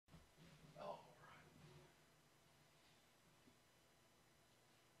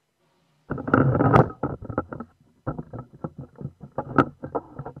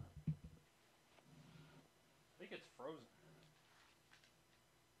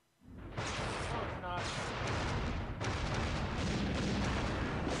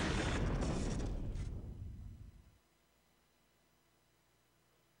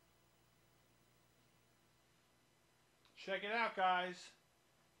Check it out, guys.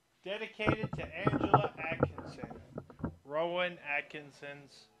 Dedicated to Angela Atkinson, Rowan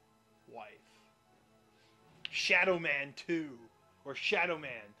Atkinson's wife. Shadow Man 2, or Shadow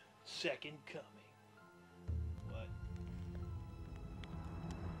Man Second Coming. What?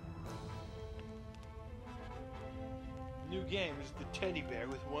 New game is the teddy bear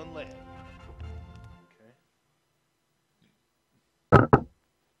with one leg. Okay.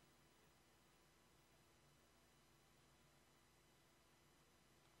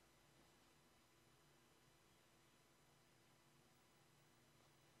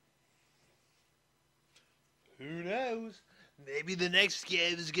 Who knows? Maybe the next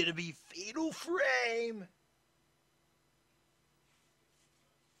game is gonna be Fatal Frame.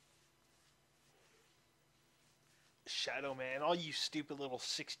 Shadow Man, all you stupid little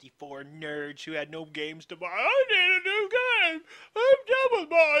 64 nerds who had no games to buy. I need a new game. I'm done with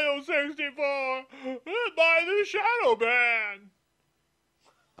Mario 64. Let's buy the Shadow Man.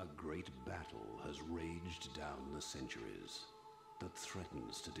 A great battle has raged down the centuries that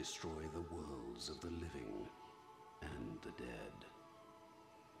threatens to destroy the worlds of the living and the dead.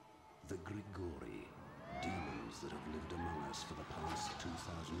 The Grigori, demons that have lived among us for the past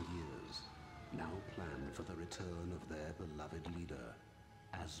 2,000 years, now plan for the return of their beloved leader,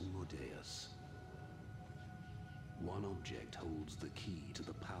 Asmodeus. One object holds the key to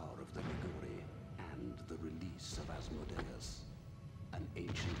the power of the Grigori and the release of Asmodeus. An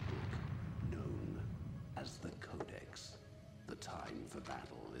ancient book known as the Codex. The time for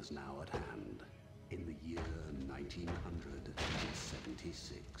battle is now at hand, in the year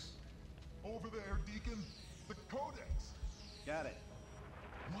 1976. Over there, Deacon. The Codex. Got it.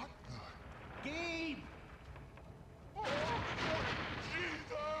 What the? Gabe! Oh,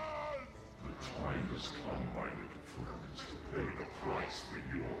 Jesus! The time has come, my little friends, to pay the price for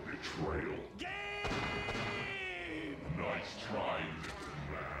your betrayal. Gabe! Nice try, little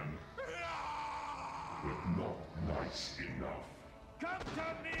man. But not nice enough. Come to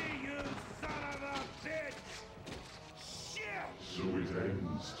me, you son of a bitch! Shit! So it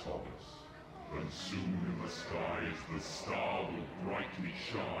ends, Thomas. And soon in the skies the star will brightly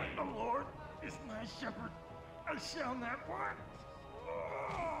shine. The Lord is my shepherd. I shall not want.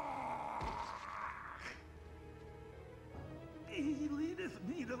 He leadeth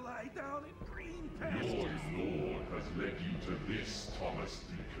me to lie down in green Your pastures. Lord has led you to this, Thomas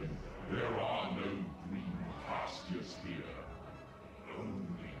Deacon. There are no green pastures here.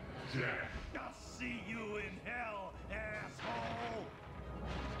 Only death. I'll see you in hell, asshole!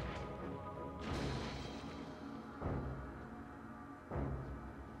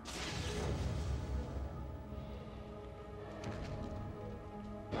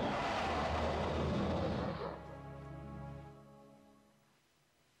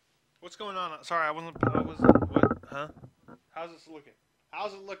 What's going on? Sorry, I wasn't. What? Huh? How's this looking?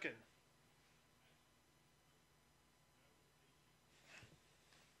 How's it looking?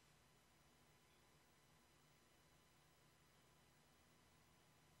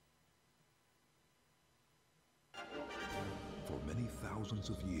 For many thousands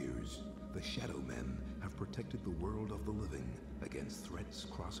of years, the Shadow Men have protected the world of the living against threats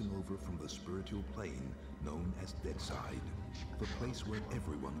crossing over from the spiritual plane known as Deadside, the place where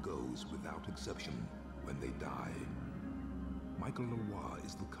everyone goes without exception when they die. Michael Leroy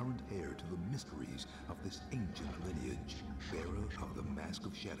is the current heir to the mysteries of this ancient lineage, bearer of the Mask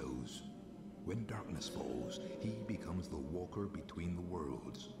of Shadows. When darkness falls, he becomes the walker between the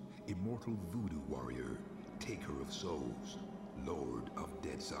worlds, immortal voodoo warrior, taker of souls, Lord of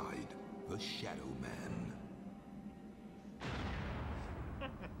Deadside, the Shadow Man.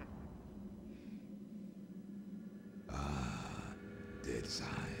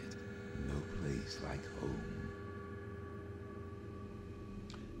 Deadside, no place like home.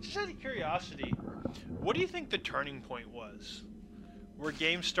 Just out of curiosity, what do you think the turning point was? Where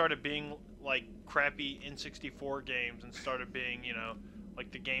games started being like crappy N64 games and started being, you know,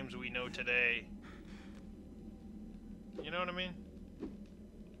 like the games we know today. You know what I mean?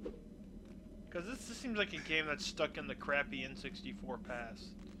 Because this seems like a game that's stuck in the crappy N64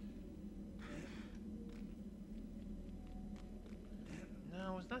 past.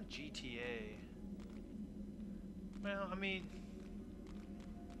 No, it's not GTA. Well, I mean,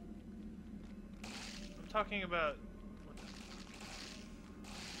 I'm talking about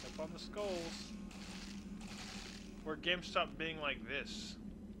up on the skulls, where games stopped being like this.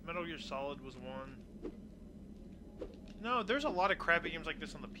 Metal Gear Solid was one. No, there's a lot of crappy games like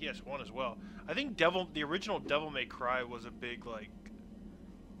this on the PS1 as well. I think the original Devil May Cry was a big like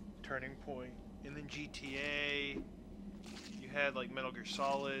turning point, and then GTA. You had like Metal Gear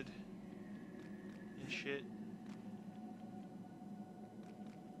Solid and shit.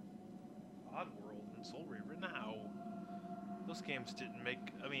 Oddworld and Soul Reaver. No. Those games didn't make...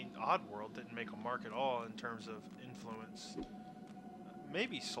 I mean, Oddworld didn't make a mark at all in terms of influence.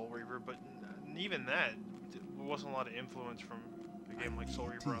 Maybe Soul Reaver, but even that, there wasn't a lot of influence from a game like Soul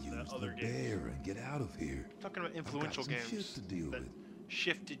Reaver off that other games. Bear and get out of here. I'm talking about influential I've got some games shit to deal that with.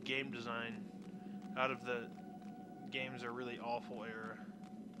 shifted game design out of the games are really awful era.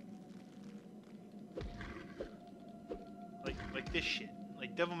 Like this shit.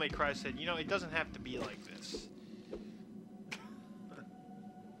 Like Devil May Cry said, you know, it doesn't have to be like this.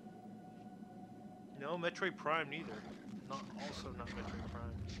 No, Metroid Prime neither. Also not Metroid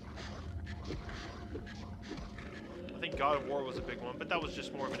Prime. I think God of War was a big one, but that was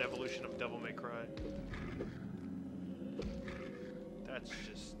just more of an evolution of Devil May Cry. That's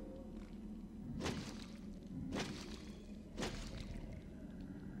just...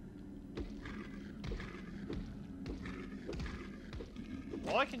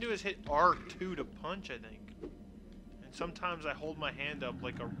 All I can do is hit R2 to punch, I think. And sometimes I hold my hand up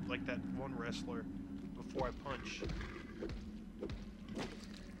like that one wrestler before I punch.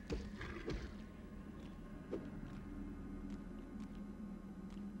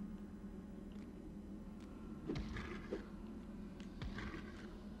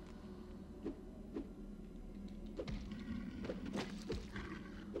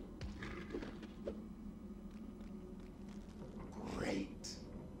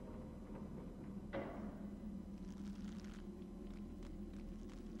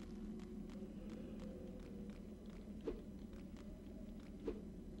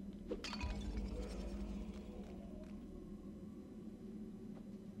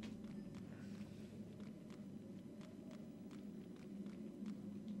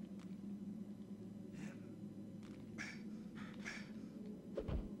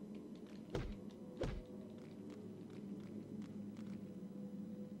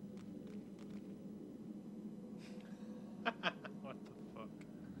 What the fuck?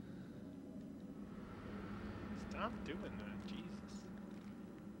 Stop doing that, Jesus.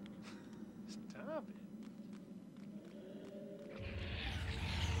 Stop it.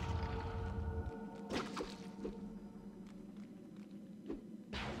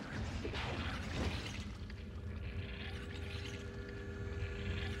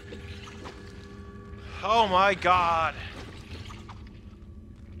 Oh my God!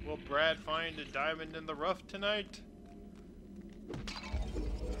 Will Brad find a diamond in the rough tonight?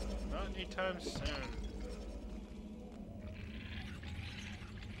 Not anytime soon.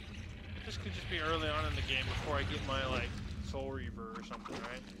 This could just be early on in the game before I get my, like, Soul Reaver or something,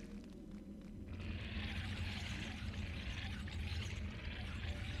 right?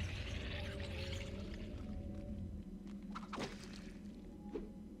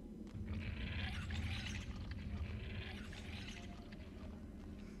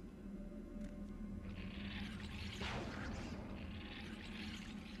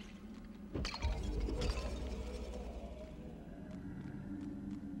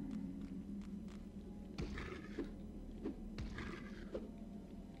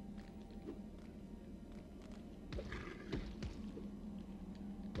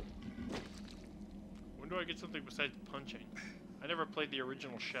 Do I get something besides punching? I never played the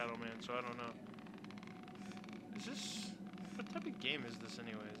original Shadow Man, so I don't know. Is this... What type of game is this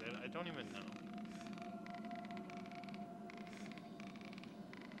anyways? I don't even know.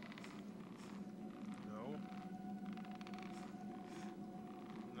 No.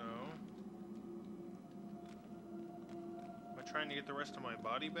 No. Am I trying to get the rest of my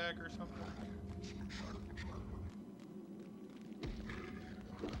body back or something?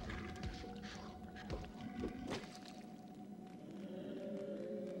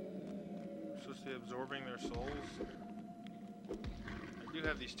 Absorbing their souls. I do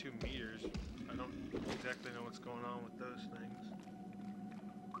have these 2 meters. I don't exactly know what's going on with those things.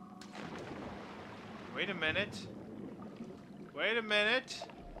 Wait a minute. Wait a minute.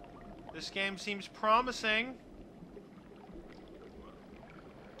 This game seems promising.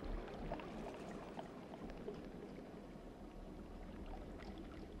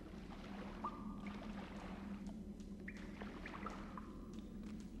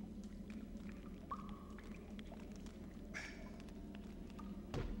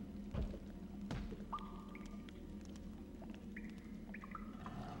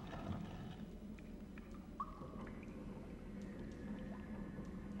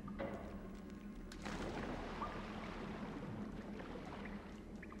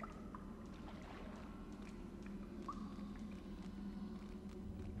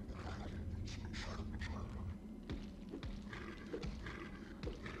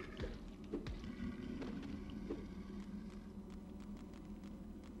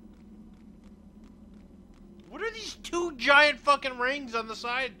 are these two giant fucking rings on the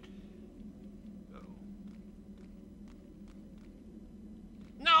side?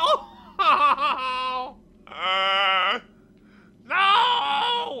 No!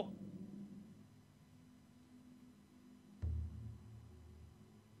 No!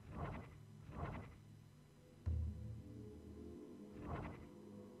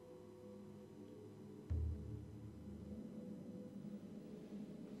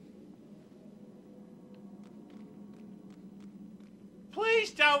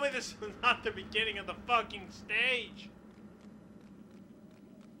 Please tell me this is not the beginning of the fucking stage.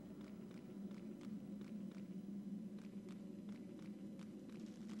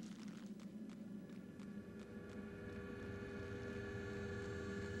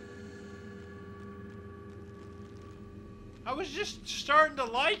 I was just starting to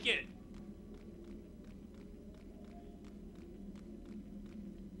like it.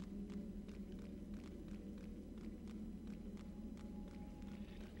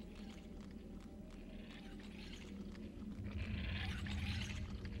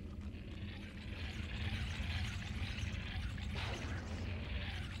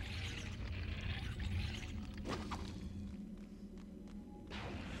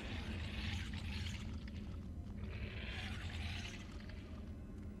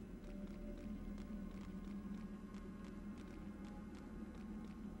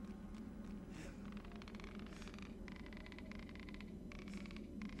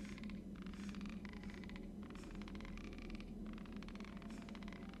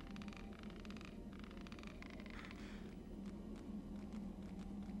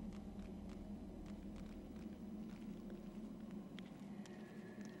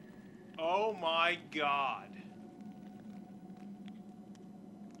 Oh my God.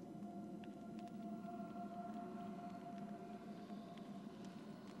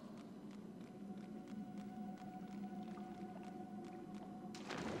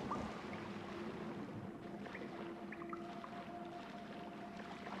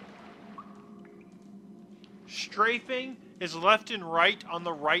 Strafing is left and right on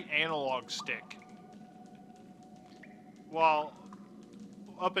the right analog stick, while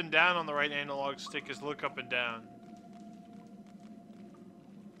up and down on the right analog stick is look up and down.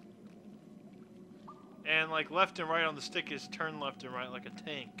 And like left and right on the stick is turn left and right like a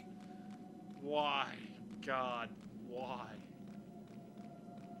tank. Why? God, why?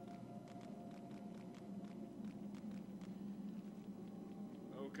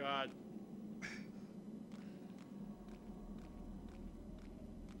 Oh God.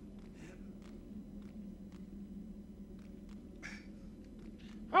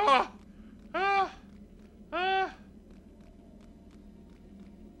 Ah! Ah! Ah!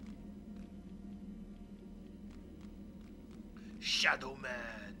 Shadow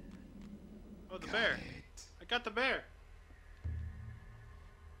Man. Oh, the bear. I got the bear.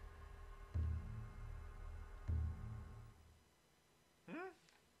 Hmm?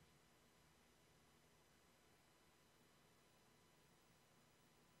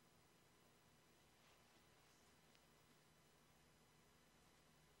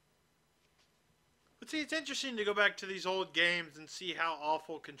 But see, it's interesting to go back to these old games and see how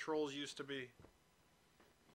awful controls used to be.